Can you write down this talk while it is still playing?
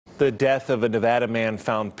The death of a Nevada man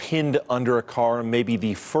found pinned under a car may be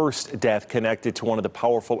the first death connected to one of the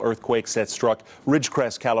powerful earthquakes that struck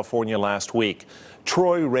Ridgecrest, California last week.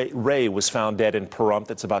 Troy Ray was found dead in Pahrump,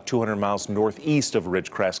 that's about 200 miles northeast of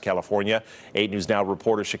Ridgecrest, California. 8 News Now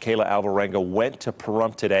reporter Shakayla Alvarenga went to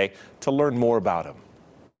Pahrump today to learn more about him.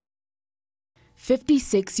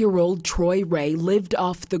 56-year-old Troy Ray lived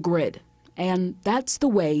off the grid, and that's the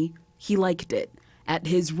way he liked it. At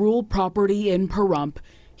his rural property in Pahrump,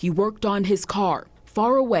 he worked on his car,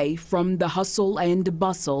 far away from the hustle and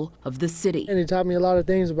bustle of the city. And he taught me a lot of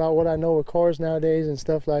things about what I know with cars nowadays and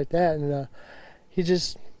stuff like that. And he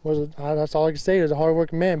just was, that's all I can say, he was a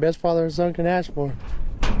hard-working man. Best father his son can ask for.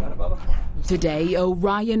 Today,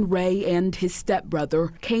 Orion Ray and his stepbrother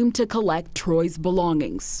came to collect Troy's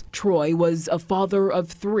belongings. Troy was a father of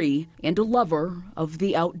 3 and a lover of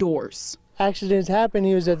the outdoors. Accidents happen.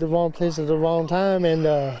 He was at the wrong place at the wrong time, and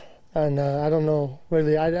I don't know,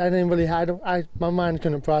 really, my mind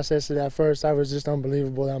couldn't process it at first. I was just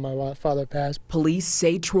unbelievable that my father passed. Police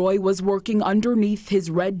say Troy was working underneath his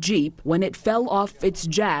red Jeep when it fell off its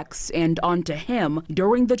jacks and onto him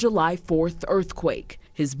during the July 4th earthquake.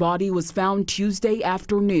 His body was found Tuesday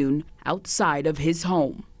afternoon outside of his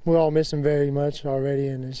home. We're all missing very much already,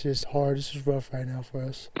 and it's just hard. It's just rough right now for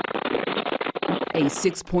us. A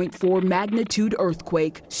 6.4 magnitude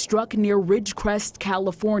earthquake struck near Ridgecrest,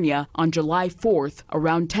 California on July 4th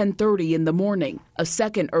around 10:30 in the morning. A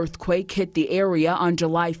second earthquake hit the area on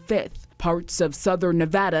July 5th. Parts of southern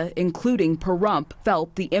Nevada, including Pahrump,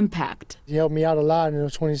 felt the impact. He helped me out a lot in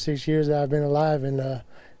those 26 years that I've been alive, and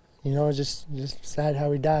you know, it's just sad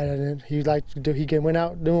how he died. And he went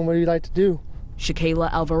out doing what he liked to do.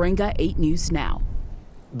 Shakayla Alvarenga, 8 News Now.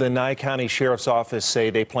 The Nye County Sheriff's Office say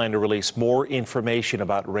they plan to release more information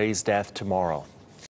about Ray's death tomorrow.